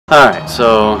Alright,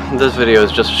 so this video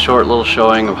is just a short little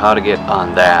showing of how to get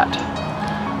on that,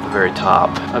 the very top.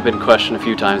 I've been questioned a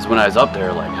few times when I was up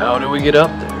there, like, how do we get up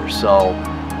there? So,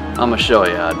 I'm going to show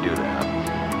you how to do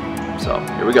that. So,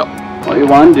 here we go. What you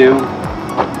want to do,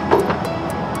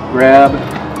 grab,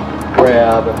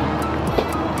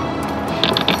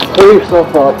 pull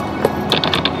yourself up,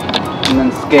 and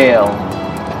then scale.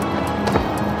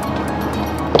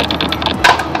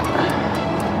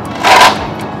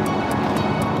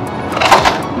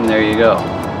 And there you go.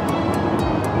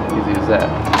 Easy as that.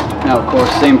 Now, of course,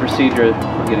 same procedure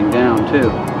for getting down too.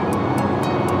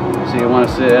 So you want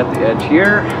to sit at the edge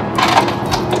here.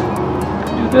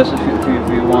 Do this if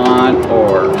you want,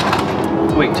 or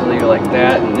wait till you're like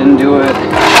that and then do it.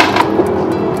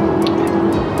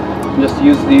 Just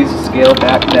use these to scale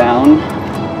back down.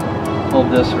 Hold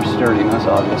this for sturdiness,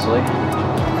 obviously.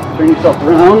 Turn yourself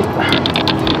around.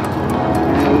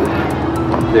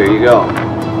 And there you go.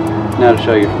 Now to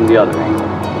show you from the other angle.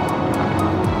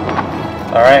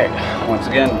 Alright, once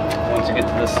again, once you get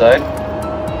to this side,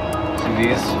 see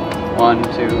these, 1,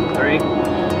 2, 3,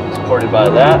 supported by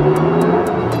that.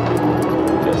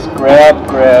 Just grab,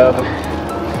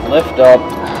 lift up,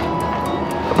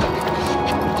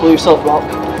 pull yourself up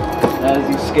as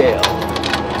you scale.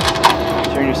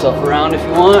 Turn yourself around if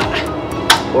you want,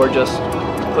 or just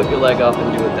put your leg up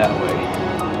and do it that way.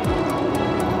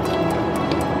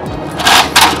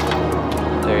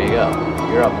 There you go,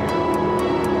 you're up here.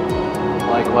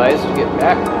 Likewise, you get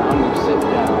back down, you sit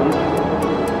down,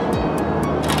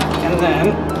 and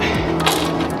then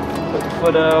put your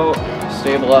foot out,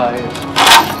 stabilize,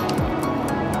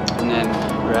 and then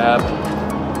grab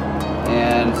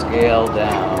and scale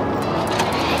down.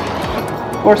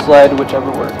 Or slide,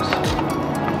 whichever works.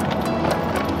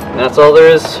 And that's all there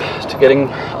is to getting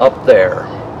up there.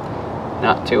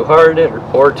 Not too hard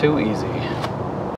or too easy.